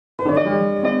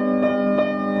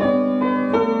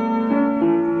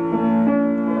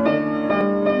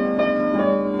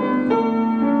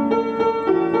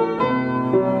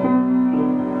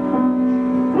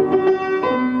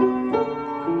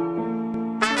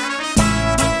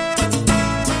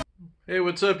Hey,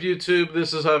 what's up YouTube?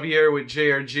 This is Javier with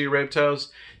JRG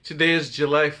Reptiles. Today is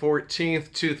July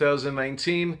 14th,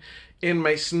 2019. In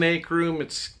my snake room,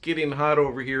 it's getting hot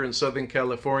over here in Southern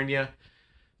California.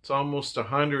 It's almost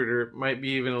 100, or it might be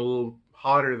even a little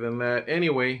hotter than that.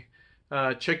 Anyway,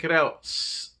 check it out.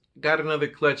 Got another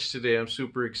clutch today. I'm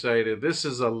super excited. This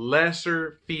is a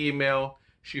lesser female.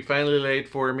 She finally laid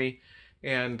for me.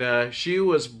 And she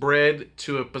was bred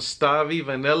to a pastave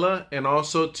vanilla and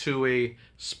also to a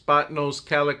spotnose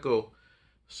calico.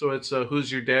 So it's a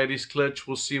Who's Your Daddy's clutch.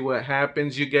 We'll see what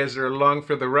happens. You guys are along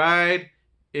for the ride.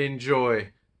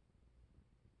 Enjoy.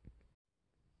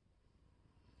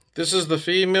 This is the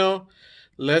female,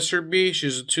 lesserbee.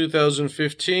 She's a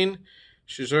 2015.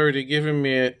 She's already given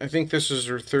me, I think this is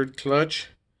her third clutch.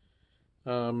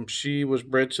 She was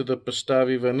bred to the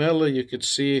pastave vanilla. You could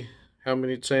see how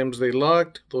many times they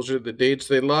locked. Those are the dates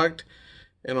they locked.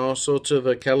 And also to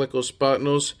the calico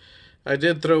spotnose. I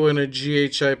did throw in a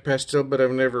GHI pastel, but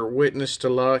I've never witnessed a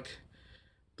lock.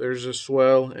 There's a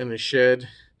swell and a shed.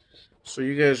 So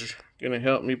you guys are going to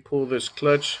help me pull this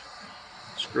clutch.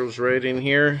 This girl's right in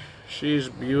here. She's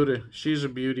beauty. She's a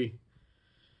beauty.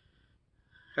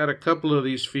 Had a couple of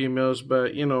these females,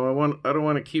 but you know, I don't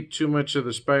want to keep too much of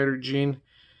the spider gene,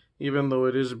 even though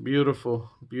it is a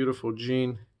beautiful, beautiful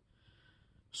gene.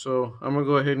 So I'm going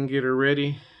to go ahead and get her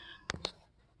ready.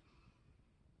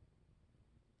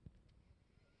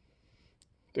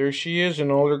 There she is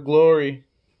in all her glory.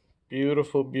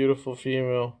 Beautiful, beautiful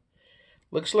female.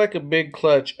 Looks like a big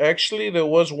clutch. Actually, there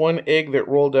was one egg that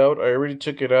rolled out. I already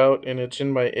took it out and it's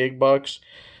in my egg box.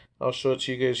 I'll show it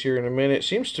to you guys here in a minute.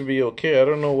 Seems to be okay. I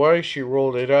don't know why she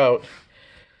rolled it out.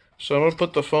 So I'm going to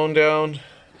put the phone down.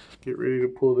 Get ready to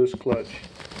pull this clutch.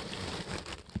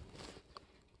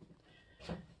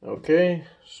 Okay,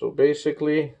 so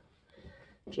basically,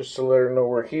 just to let her know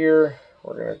we're here,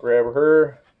 we're going to grab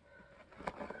her.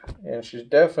 And she's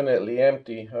definitely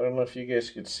empty. I don't know if you guys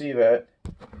could see that.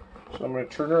 So I'm going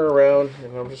to turn her around,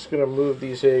 and I'm just going to move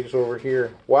these eggs over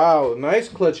here. Wow, nice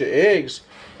clutch of eggs.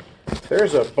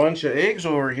 There's a bunch of eggs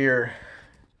over here.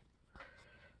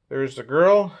 There's the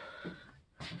girl.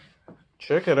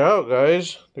 Check it out,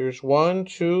 guys. There's 1,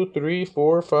 2, 3,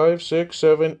 4, 5, 6,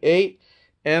 7, 8.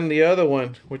 And the other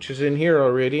one, which is in here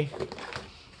already,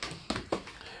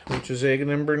 which is egg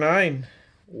number 9.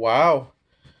 Wow.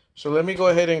 So let me go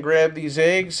ahead and grab these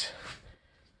eggs.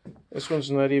 This one's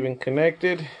not even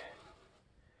connected.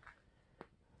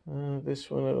 This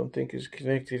one I don't think is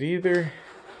connected either.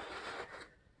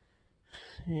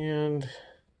 And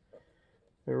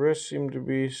the rest seem to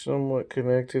be somewhat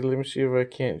connected. Let me see if I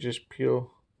can't just peel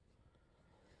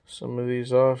some of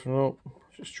these off. Nope.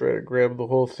 Just try to grab the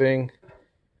whole thing.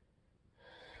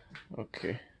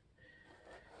 Okay,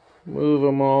 move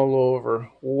them all over.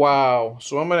 Wow.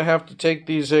 So I'm going to have to take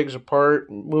these eggs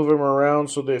apart, move them around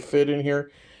so they fit in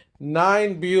here.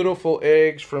 9 beautiful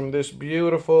eggs from this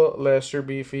beautiful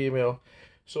lesserbee female.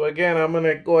 So again, I'm going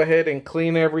to go ahead and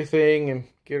clean everything and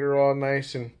get her all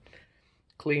nice and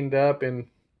cleaned up. And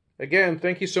again,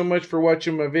 thank you so much for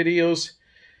watching my videos.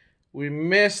 We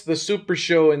missed the Super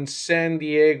Show in San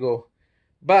Diego,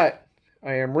 but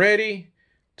I am ready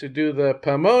to do the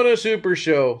Pomona Super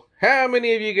Show. How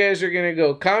many of you guys are going to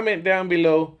go? Comment down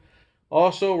below.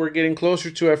 Also, we're getting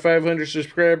closer to our 500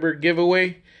 subscriber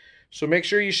giveaway. So make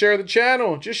sure you share the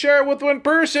channel. Just share it with one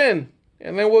person.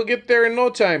 And then we'll get there in no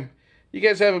time. You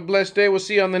guys have a blessed day. We'll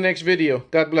see you on the next video.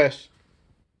 God bless.